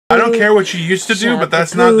I don't care what she used to do, but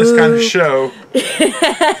that's not this kind of show.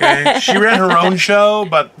 Okay? She ran her own show,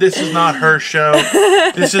 but this is not her show.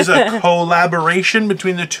 This is a collaboration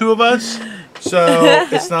between the two of us, so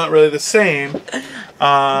it's not really the same.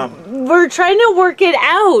 We're trying to work it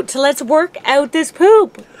out. Let's work out this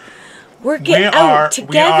poop. Work it out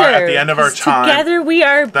together. We are at the end of our time. Together we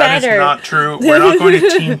are better. That is not true. We're not going to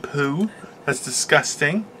team poo. That's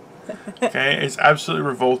disgusting. Okay, it's absolutely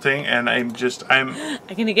revolting, and I'm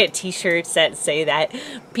gonna get t-shirts that say that.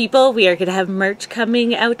 People, we are gonna have merch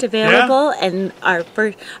coming out available, and our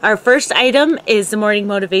first item is the morning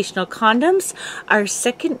motivational condoms. Our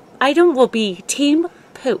second item will be team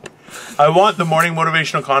poop. I want the morning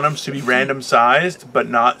motivational condoms to be random sized, but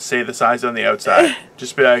not say the size on the outside.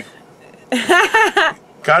 Just be like,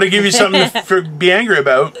 gotta give you something to be angry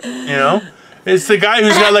about, you know? It's the guy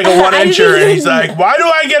who's got like a 1-incher and he's like, why do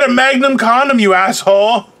I get a Magnum condom, you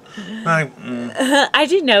asshole? Like, I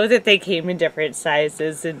didn't know that they came in different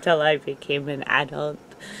sizes until I became an adult.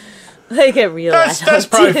 Like a real adult. That's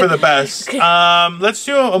probably for the best. Let's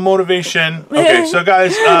do a motivation. Okay, so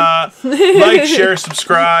guys, like, share,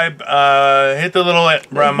 subscribe, hit the little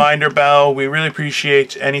reminder bell. We really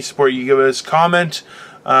appreciate any support you give us. Comment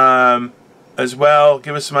as well.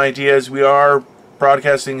 Give us some ideas. We are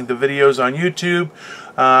broadcasting the videos on YouTube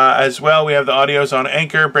as well. We have the audios on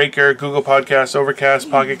Anchor, Breaker, Google Podcasts,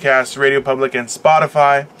 Overcast, Pocket Casts, Radio Public, and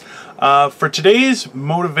Spotify. For today's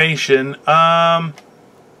motivation,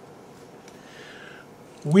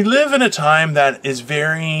 we live in a time that is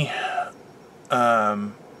very,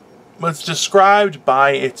 it's described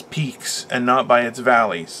by its peaks and not by its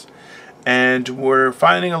valleys. And we're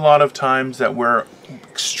finding a lot of times that we're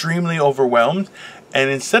extremely overwhelmed. And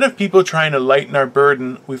instead of people trying to lighten our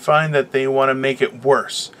burden, we find that they want to make it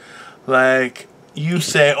worse. Like, you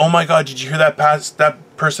say, oh my God, did you hear that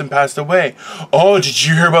person passed away? Oh, did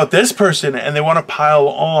you hear about this person? And they want to pile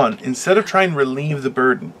on instead of trying to relieve the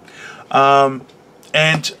burden. And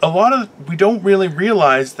we don't really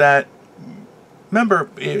realize that, remember,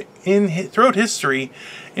 throughout history,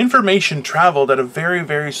 information traveled at a very,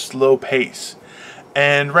 very slow pace.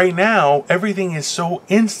 And right now, everything is so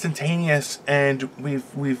instantaneous, and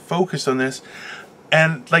we've focused on this.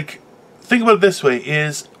 And like, think about it this way: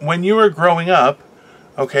 is when you were growing up,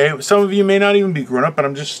 okay, some of you may not even be grown up, but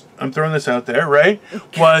I'm throwing this out there, right?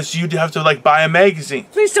 Was you'd have to like buy a magazine.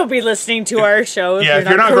 Please don't be listening to our show. If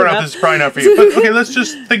you're not grown up, this is probably not for you. But okay, let's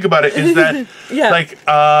just think about it. Is that like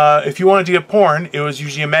if you wanted to get porn, it was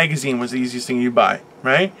usually a magazine was the easiest thing you buy,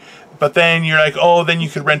 right? But then you're like, oh, then you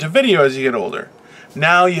could rent a video as you get older.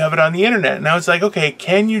 Now you have it on the internet. Now it's like, okay,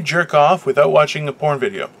 can you jerk off without watching a porn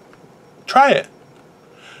video? Try it.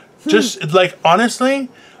 Just like, honestly,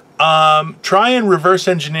 try and reverse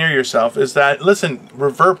engineer yourself. Is that, listen,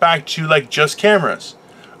 revert back to like just cameras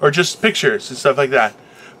or just pictures and stuff like that.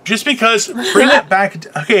 Just because, bring it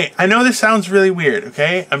back. Okay, I know this sounds really weird,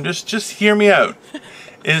 okay? Just hear me out.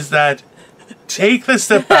 Is that take the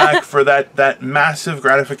step back for that massive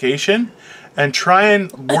gratification and try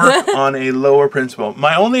and work on a lower principle.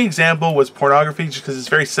 My only example was pornography just because it's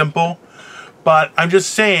very simple. But I'm just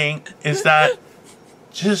saying is that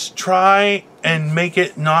just try and make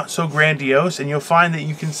it not so grandiose, and you'll find that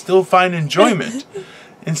you can still find enjoyment.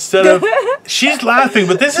 Instead of, she's laughing,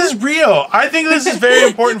 but this is real. I think this is very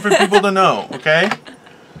important for people to know, okay?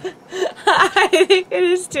 I think it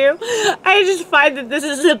is too. I just find that this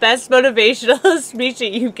is the best motivational speech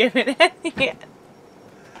that you've given any.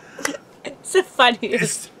 It's the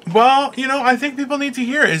funniest. Well, you know, I think people need to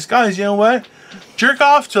hear it. Guys, you know what? Jerk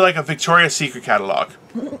off to like a Victoria's Secret catalog.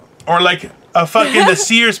 Or like a fucking the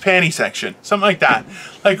Sears panty section. Something like that.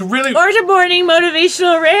 Like really. Or the morning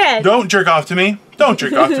motivational rant. Don't jerk off to me. Don't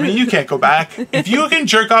jerk off to me. You can't go back. If you can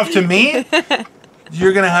jerk off to me,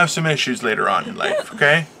 you're going to have some issues later on in life,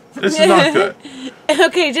 okay? This is not good.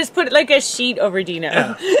 Okay, just put like a sheet over Dino.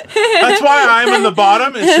 Yeah. That's why I'm in the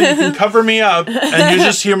bottom, is so you can cover me up and you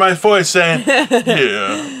just hear my voice saying,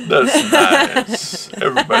 yeah, that's nice.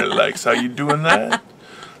 Everybody likes how you doing that.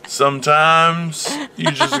 Sometimes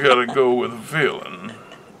you just gotta go with a feeling,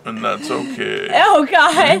 and that's okay. Oh,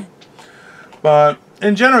 God. But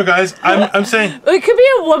in general, guys, I'm saying it could be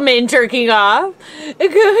a woman jerking off. It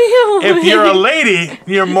could be a woman. If you're a lady,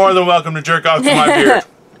 you're more than welcome to jerk off to my beard.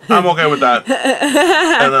 I'm okay with that.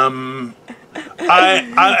 And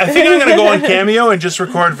I think I'm gonna go on Cameo and just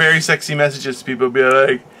record very sexy messages to people. Be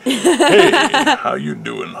like, hey, how you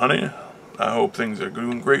doing, honey? I hope things are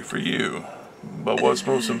doing great for you. But what's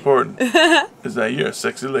most important is that you're a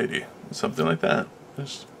sexy lady. Something like that.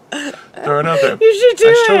 Just throw it out there. You should do it.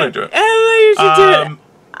 I should totally do it. Emma, you should do it.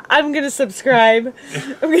 I'm gonna subscribe.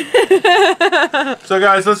 So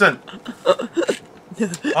guys, listen.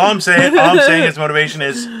 All I'm saying as motivation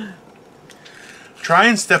is try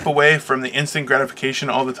and step away from the instant gratification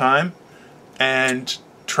all the time, and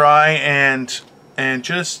try and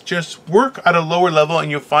just work at a lower level,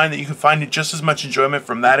 and you'll find that you can find just as much enjoyment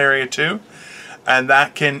from that area too. And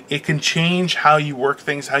it can change how you work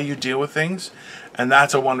things, how you deal with things, and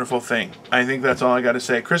that's a wonderful thing. I think that's all I got to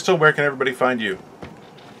say. Crystal, where can everybody find you?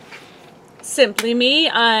 Simply Me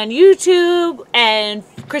on YouTube, and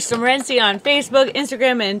Crystal Morency on Facebook,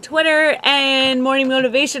 Instagram, and Twitter, and Morning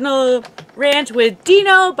Motivational Rant with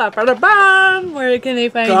Dino. Ba-ba-da-bam. Where can they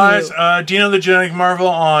find you? Guys, Dino the Genetic Marvel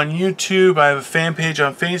on YouTube. I have a fan page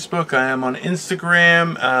on Facebook. I am on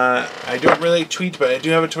Instagram. I don't really tweet, but I do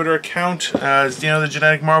have a Twitter account as Dino the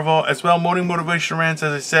Genetic Marvel as well. Morning Motivational Rants,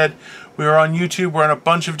 as I said. We are on YouTube. We're on a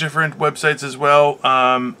bunch of different websites as well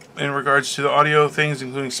in regards to the audio things,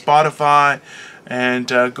 including Spotify and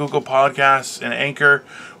Google Podcasts and Anchor,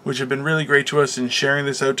 which have been really great to us in sharing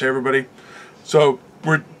this out to everybody. So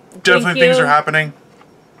we're definitely, things are happening.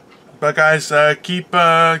 But guys, keep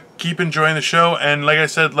enjoying the show, and like I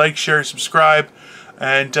said, like, share, subscribe,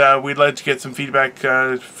 and we'd like to get some feedback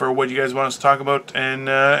for what you guys want us to talk about, and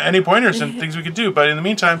any pointers and things we could do. But in the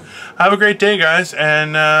meantime, have a great day, guys,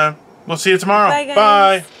 and we'll see you tomorrow. Bye, guys.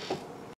 Bye.